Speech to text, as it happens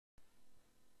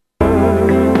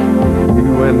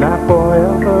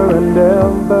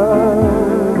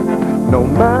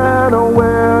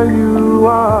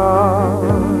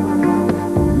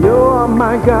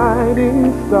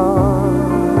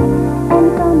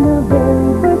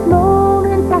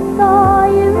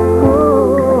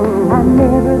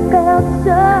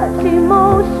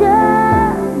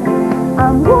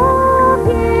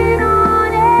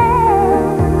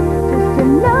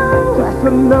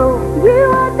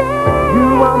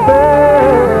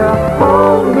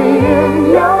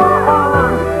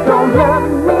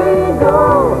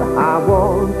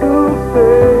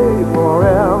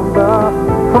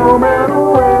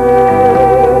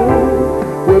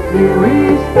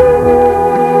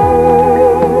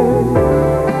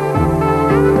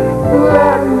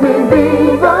Let me be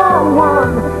the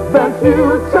one that you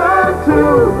turn to.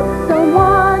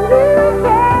 Someone you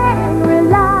can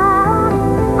rely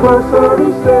on. Closer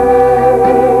each day,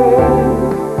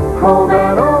 home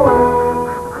and away.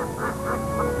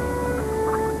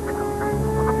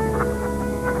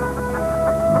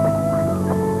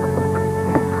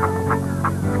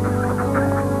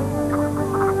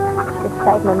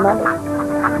 Save my money.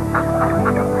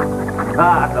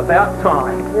 Ah, it's about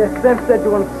time. Yeah, Steph said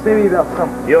you wanted to see me about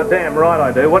something. You're damn right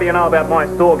I do. What do you know about my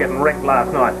store getting wrecked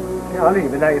last night? Yeah, I didn't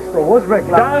even know your store was wrecked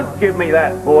last night. Don't give me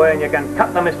that, boy, and you can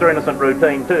cut the Mr. Innocent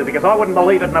routine too, because I wouldn't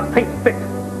believe it in a pink fit.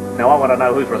 Now, I want to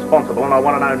know who's responsible, and I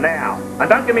want to know now. And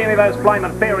don't give me any of those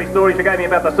flaming fairy stories you gave me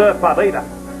about the surf club either.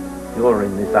 You're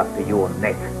in this up to your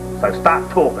neck, so start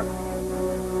talking.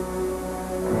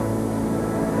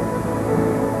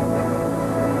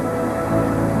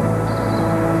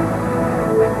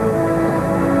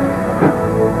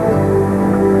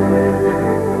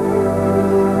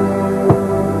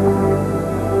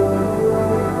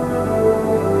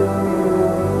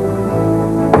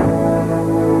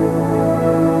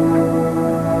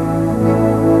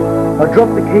 I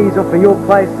dropped the keys off at your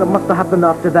place. It must have happened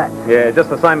after that. Yeah, just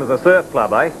the same as the surf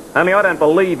club, eh? Only I don't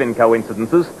believe in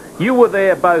coincidences. You were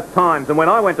there both times, and when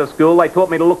I went to school, they taught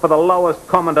me to look for the lowest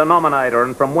common denominator,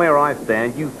 and from where I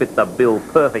stand, you fit the bill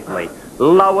perfectly.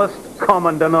 Lowest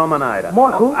common denominator.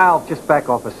 Michael? Al, just back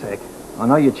off a sec. I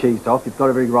know you're cheesed off. You've got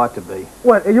every right to be.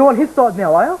 What, are you on his side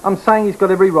now, are you? I'm saying he's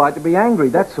got every right to be angry,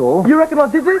 that's all. You reckon I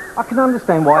did this? I can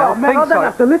understand why. Oh, man, I don't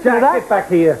have to listen to that. Get back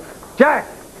here. Jack!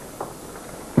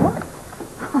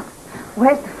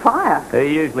 Where's the fire?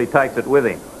 He usually takes it with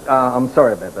him. I'm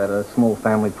sorry about that. A small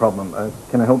family problem.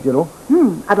 Can I help you at all?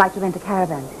 I'd like to rent a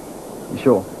caravan. You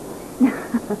sure?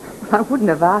 I wouldn't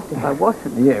have asked if I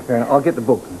wasn't. Yeah, fair enough. I'll get the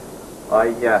book.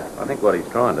 I think what he's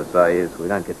trying to say is we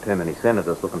don't get too many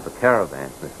senators looking for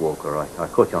caravans, Miss Walker. I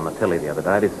caught you on the telly the other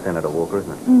day. It is Senator Walker,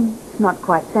 isn't it? It's not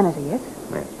quite senator yet.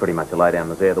 Yeah, it's pretty much a lay down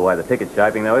the there the way the ticket's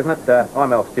shaping, though, isn't it?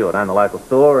 I'm Al Stewart, own the local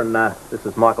store, and this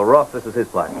is Michael Ross. This is his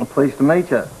place. I'm pleased to meet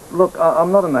you. Look,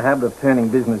 I'm not in the habit of turning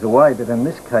business away, but in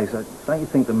this case, don't you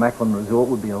think the Macklin Resort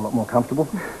would be a lot more comfortable?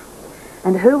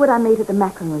 And who would I meet at the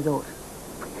Macklin Resort?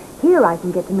 Here I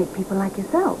can get to meet people like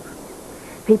yourself.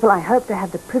 People I hope to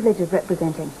have the privilege of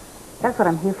representing. That's what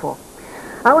I'm here for.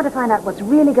 I want to find out what's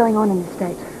really going on in the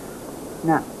state.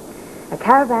 No, a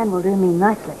caravan will do me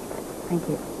nicely. Thank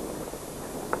you.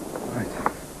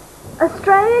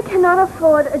 Australia cannot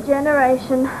afford a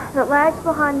generation that lags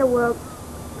behind the world.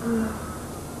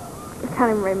 I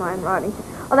can't even read my own writing.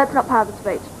 Oh, that's not part of the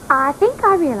speech. I think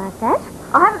I realise that.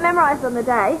 I have it memorised on the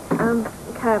day.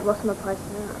 Okay, I've lost my place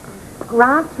now.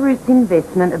 Grassroots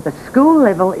investment at the school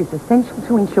level is essential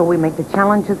to ensure we meet the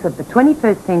challenges of the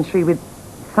 21st century with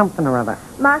something or other.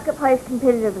 Marketplace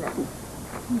competitiveness.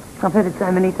 I've heard it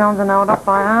so many times I know it off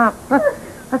by heart.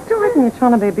 I still reckon you're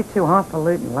trying to be a bit too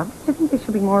highfalutin, love. Do you think there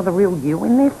should be more of the real you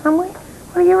in there somewhere?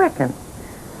 What do you reckon?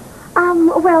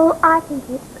 Well, I think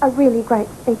it's a really great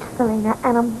speech, Selena,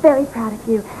 and I'm very proud of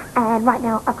you. And right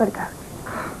now, I've got to go.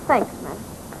 Thanks, man.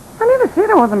 I never said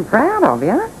I wasn't proud of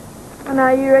you. I know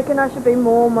you reckon I should be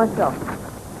more myself.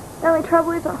 The only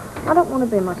trouble is I don't want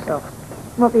to be myself.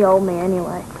 I'm not the old me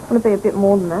anyway. I want to be a bit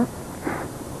more than that.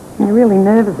 You're really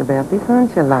nervous about this,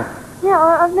 aren't you, love? Yeah,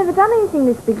 I've never done anything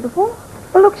this big before.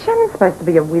 Well, look, Shannon's supposed to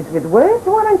be a whiz with words.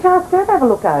 Why don't you ask her to have a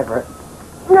look over it?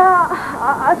 No,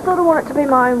 I sort of want it to be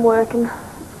my own work, and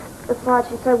besides,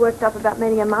 she's so worked up about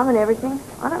meeting her mum and everything.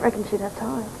 I don't reckon she'd have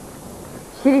time.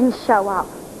 She didn't show up.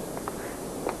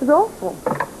 It was awful.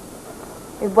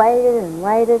 We waited and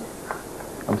waited.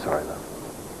 I'm sorry, love.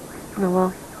 Oh,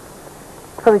 well.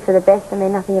 Probably for the best. I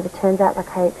mean, nothing ever turns out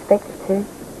like I expected to.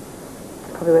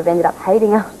 Probably would have ended up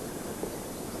hating her.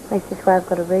 At least this way I've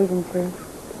got a reason to.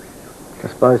 I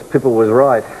suppose Pippa was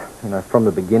right. You know, from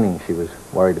the beginning, she was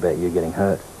worried about you getting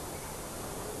hurt.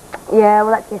 Yeah,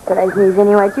 well, that's yesterday's news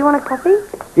anyway. Do you want a coffee?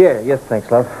 Yes,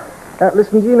 thanks, love.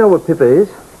 Listen, do you know where Pippa is?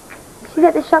 She's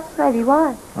at the shops, maybe.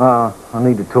 Why? I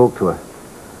need to talk to her.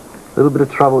 A little bit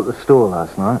of trouble at the store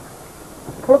last night.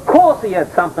 Well, of course he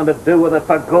had something to do with it,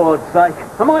 for God's sake.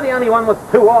 Am I the only one with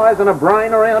two eyes and a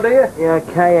brain around here? Yeah,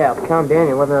 okay, Al. Calm down.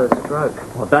 You want another stroke.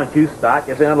 Well, don't you start.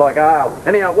 You sound like Al.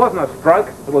 Anyhow, it wasn't a stroke.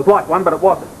 It was like one, but it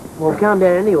wasn't. Well, calm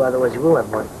down anyway, otherwise you will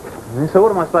have one. So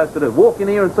what am I supposed to do? Walk in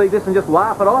here and see this and just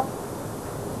laugh it off?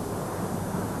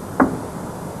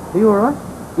 Are you all right?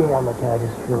 Yeah, I'm okay. I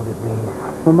just feel a bit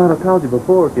weird. Well, mate, I told you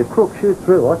before, if you crook, shoot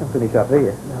through. I can finish up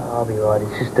here. No, I'll be right.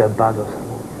 It's just a bug or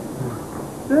something.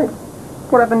 Hey,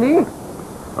 what happened to you?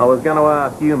 I was going to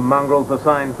ask you mongrels the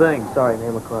same thing. Sorry,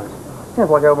 man, we're closed. Sounds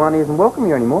like our money isn't welcome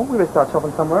here anymore. We better start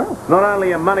shopping somewhere else. Not only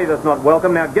your money that's not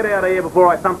welcome, now get out of here before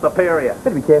I thump the pair of you.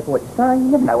 Better be careful what you say. You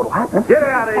never know what'll happen. Get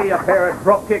out of here, you pair of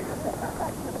dropkicks.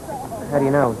 How do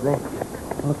you know it was them?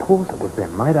 Well, of course it was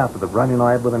them, mate, after the run-in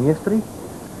I had with them yesterday.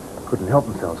 Couldn't help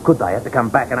themselves, could they? Had to come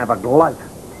back and have a gloat.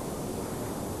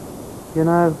 You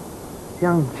know,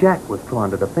 young Jack was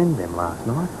trying to defend them last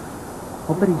night.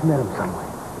 I'll bet he's met them somewhere.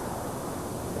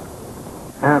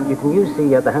 You can use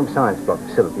the home science block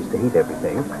facilities to heat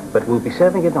everything, but we'll be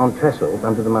serving it on trestles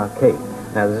under the marquee.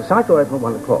 Now, there's a site door open at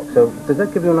 1 o'clock, so does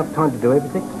that give you enough time to do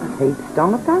everything? Heaps,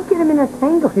 Donald. Don't get him in a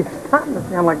tangle. He's starting to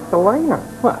sound like Selena.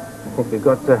 Well, I think we've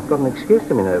got an excuse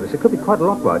to be nervous. There could be quite a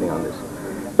lot riding on this.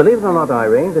 Believe it or not,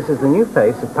 Irene, this is the new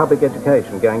face of public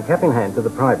education going cap in hand to the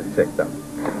private sector.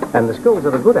 And the schools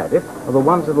that are good at it are the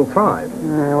ones that will thrive.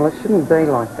 Yeah, well, it shouldn't be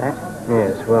like that.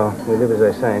 Yes, well, we live, as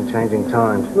they say, in changing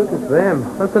times. Look at them.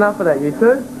 That's enough of that, you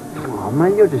two. Oh,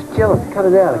 mate, you're just jealous. Cut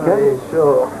it out, okay? Yeah,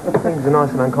 sure. Things are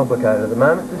nice and uncomplicated at the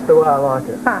moment. Just the way I like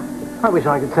it. I wish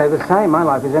I could say the same. My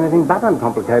life is anything but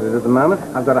uncomplicated at the moment.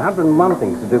 I've got 101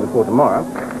 things to do before tomorrow,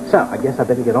 so I guess I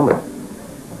better get on with it.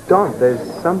 Don, there's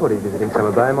somebody visiting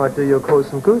Summer Bay. Might do your cause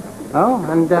some good. Oh,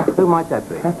 and who might that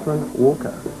be? Catherine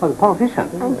Walker. Oh, the politician.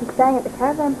 And she's staying at the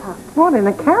caravan park. What, in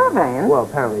a caravan? Well,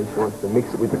 apparently she wants to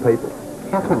mix it with the people.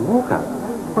 Catherine Walker.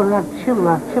 Well,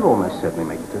 she'll almost certainly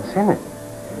make it to the Senate.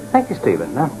 Thank you,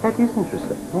 Stephen. That is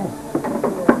interesting, yes.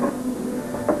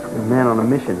 A man on a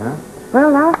mission, huh?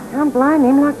 Well, I can't blame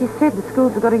him. Like you said, the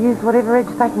schools have got to use whatever edge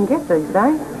they can get these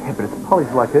days. Yeah, but it's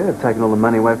pollies like her who've taken all the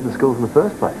money away from the schools in the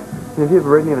first place. Have you ever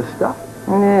read any of her stuff?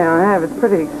 Yeah, I have. It's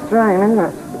pretty extreme, isn't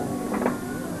it?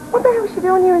 What the hell is she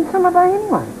doing here in Summer Bay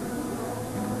anyway?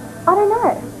 I don't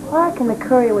know. I reckon the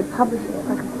Courier would publish it if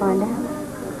I could find out.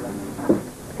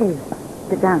 Please,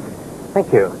 sit down.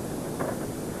 Thank you.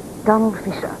 Donald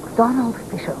Fisher. Donald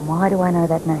Fisher. Why do I know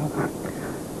that name?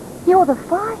 You're the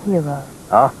fire hero.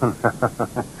 Oh,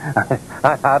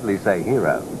 I'd hardly say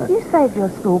hero. You saved your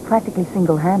school practically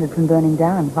single-handed from burning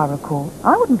down, if I recall.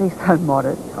 I wouldn't be so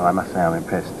modest. Oh, I must say I'm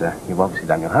impressed. You've obviously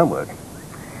done your homework.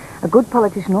 A good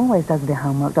politician always does their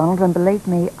homework, Donald, and believe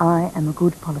me, I am a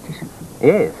good politician.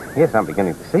 Yes, I'm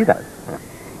beginning to see that.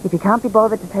 If you can't be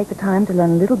bothered to take the time to learn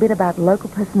a little bit about local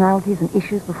personalities and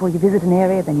issues before you visit an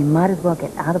area, then you might as well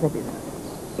get out of the business.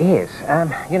 Yes,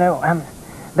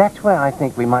 that's where I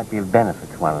think we might be of benefit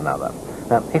to one another.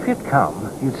 Now, if you'd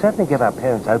come, you'd certainly give our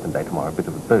Parents' Open Day tomorrow a bit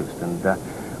of a boost, and,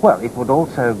 it would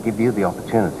also give you the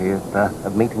opportunity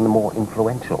of meeting the more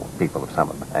influential people of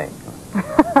Summer Bay.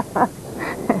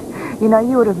 You know,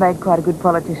 you would have made quite a good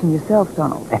politician yourself,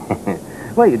 Donald.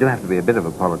 Well, you do have to be a bit of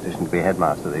a politician to be a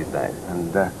headmaster these days,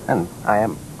 and I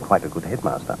am quite a good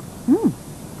headmaster.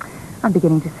 I'm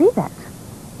beginning to see that.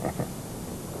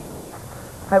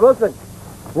 Hey, Wilson.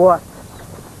 What?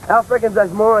 Alf reckons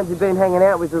those morons you've been hanging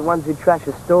out with are the ones who trash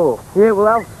a store. Yeah, well,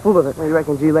 Alf's full of it. He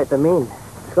reckons you let them in.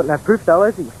 He's got no proof, though,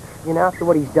 has he? You know, after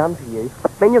what he's done for you.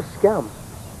 Man, you're scum.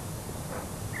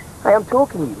 Hey, I'm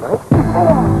talking to you,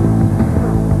 mate.